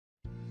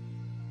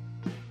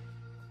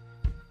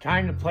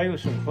time to play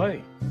with some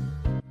clay.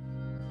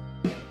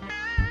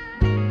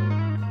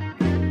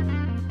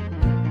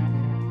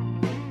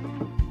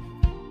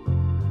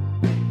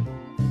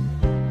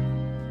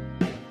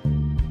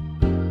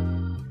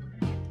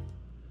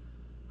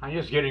 I'm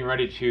just getting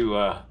ready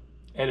to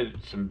edit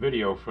some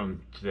video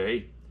from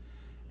today,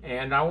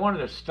 and I wanted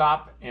to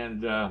stop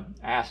and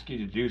ask you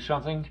to do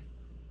something.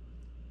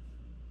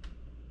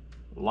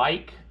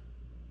 Like,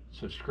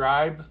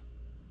 subscribe,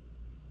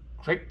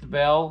 click the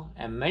bell,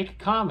 and make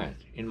a comment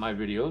in my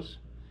videos,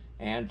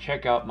 and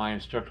check out my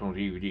instructional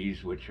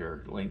DVDs, which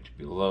are linked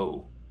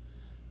below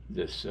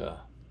this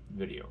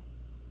video.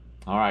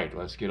 Alright,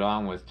 let's get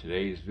on with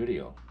today's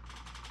video.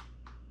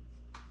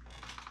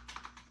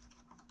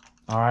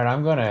 Alright,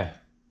 I'm going to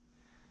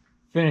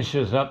finish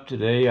this up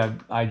today.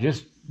 I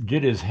just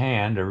did his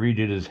hand, or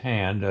redid his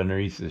hand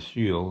underneath the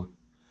shield.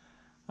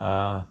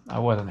 I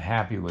wasn't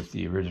happy with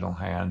the original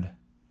hand.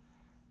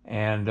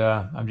 And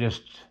I'm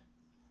just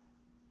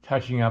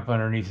touching up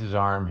underneath his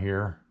arm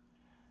here.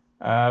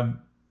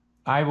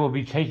 I will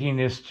be taking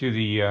this to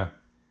the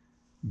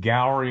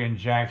gallery in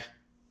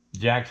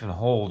Jackson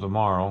Hole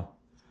tomorrow.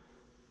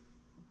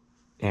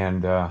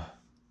 And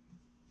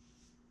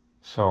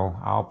so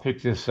I'll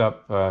pick this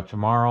up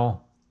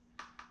tomorrow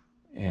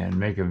and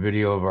make a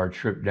video of our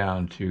trip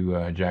down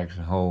to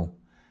Jackson Hole.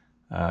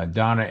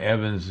 Donna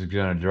Evans is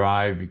going to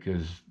drive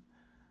because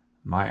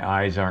my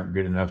eyes aren't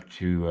good enough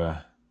to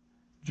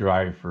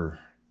drive for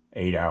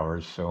 8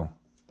 hours, so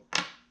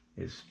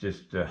it's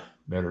just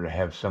better to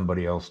have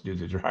somebody else do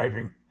the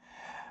driving.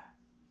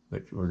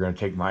 But we're going to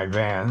take my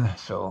van,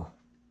 so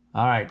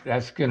all right,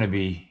 that's going to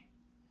be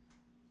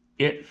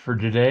it for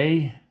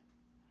today.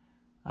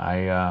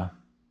 I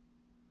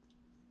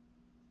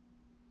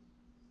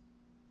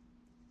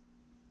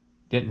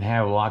didn't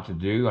have a lot to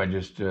do. I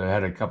just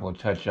had a couple of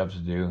touch-ups to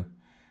do,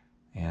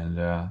 and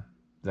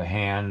the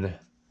hand,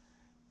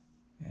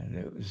 and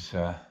it was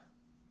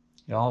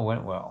it all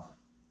went well.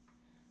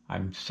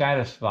 I'm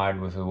satisfied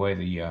with the way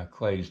the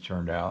clays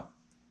turned out,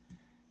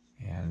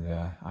 and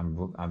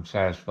I'm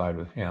satisfied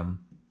with him.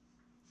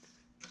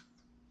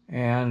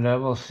 And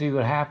we'll see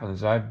what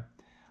happens. I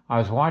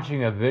was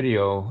watching a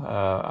video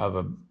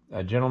of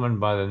a gentleman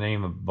by the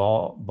name of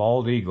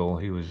Bald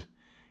Eagle.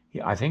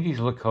 I think he's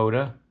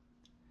Lakota.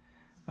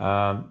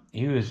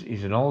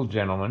 He's an old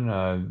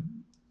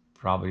gentleman,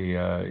 probably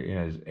in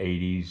his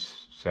 80s,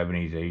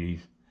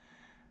 70s,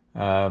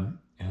 80s,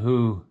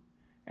 who,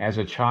 as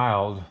a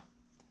child,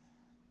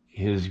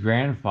 his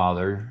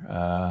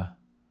grandfather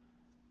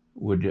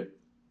would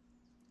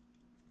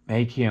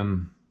make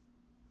him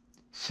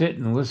sit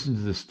and listen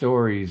to the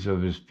stories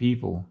of his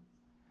people,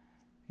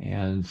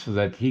 and so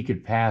that he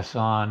could pass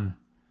on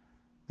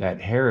that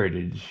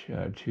heritage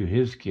to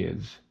his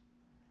kids.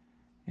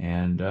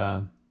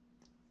 And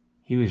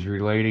he was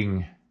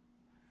relating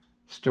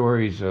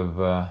stories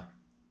of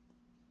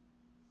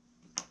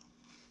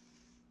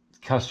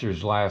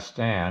Custer's last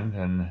stand,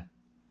 and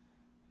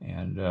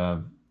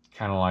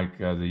kind of like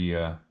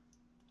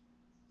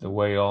the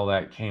way all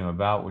that came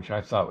about, which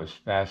I thought was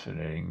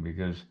fascinating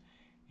because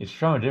it's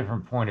from a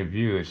different point of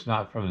view. It's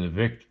not from the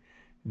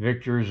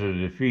victors or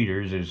the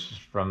defeaters. It's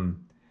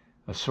from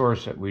a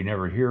source that we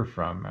never hear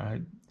from.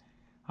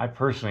 I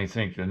personally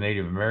think the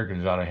Native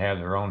Americans ought to have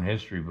their own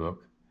history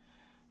book,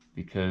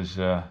 because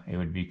it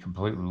would be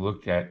completely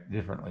looked at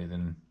differently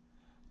than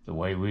the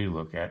way we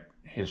look at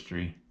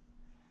history.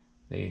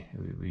 It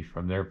would be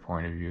from their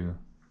point of view,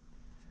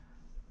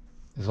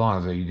 as long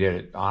as they did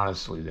it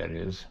honestly, that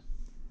is.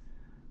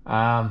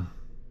 Of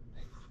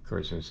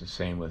course, it's the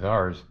same with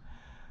ours.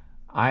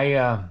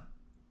 I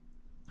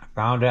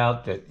found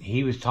out that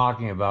he was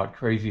talking about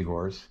Crazy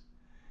Horse,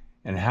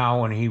 and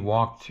how when he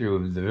walked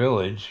through the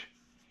village,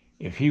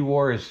 if he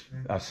wore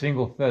a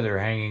single feather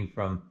hanging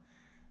from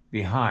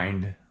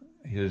behind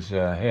his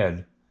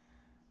head,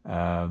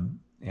 and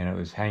it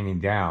was hanging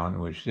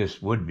down, which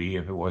this would be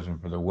if it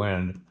wasn't for the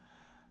wind,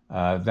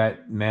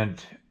 that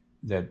meant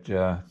that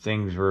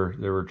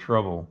there were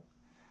trouble.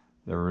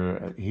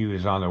 He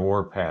was on the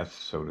warpath,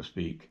 so to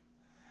speak.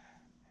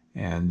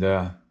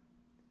 And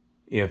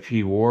if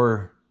he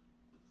wore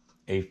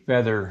a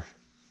feather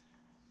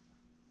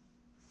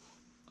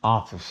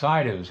off the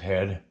side of his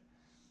head,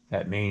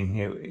 it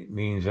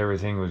means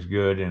everything was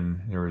good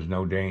and there was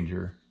no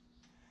danger.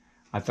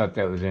 I thought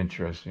that was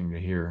interesting to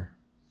hear.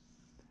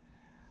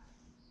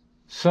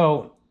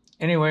 So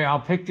anyway, I'll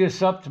pick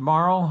this up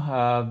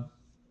tomorrow.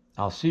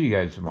 I'll see you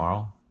guys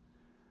tomorrow.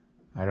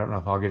 I don't know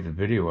if I'll get the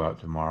video out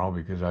tomorrow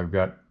because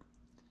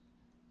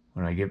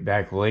when I get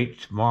back late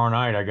tomorrow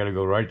night, I got to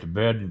go right to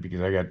bed because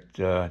I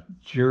got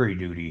jury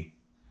duty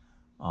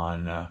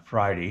on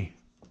Friday.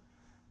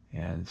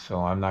 And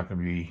so I'm not going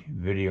to be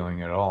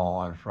videoing at all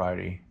on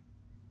Friday.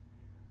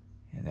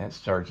 And that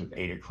starts at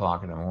 8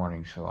 o'clock in the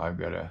morning, so I've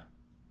got to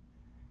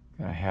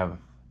have a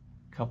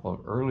couple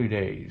of early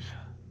days,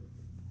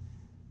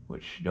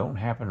 which don't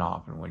happen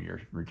often when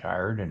you're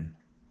retired and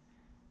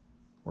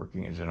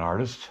working as an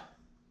artist.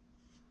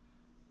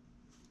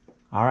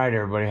 All right,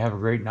 everybody, have a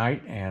great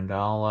night, and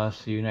I'll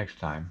see you next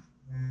time.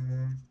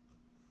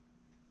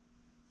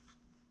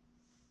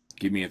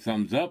 give me a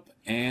thumbs up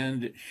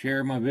and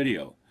share my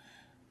video.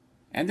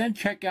 And then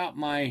check out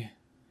my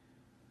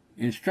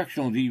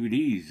instructional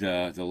DVDs,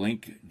 the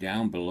link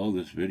down below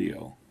this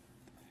video.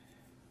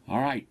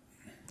 All right,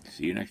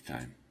 see you next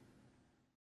time.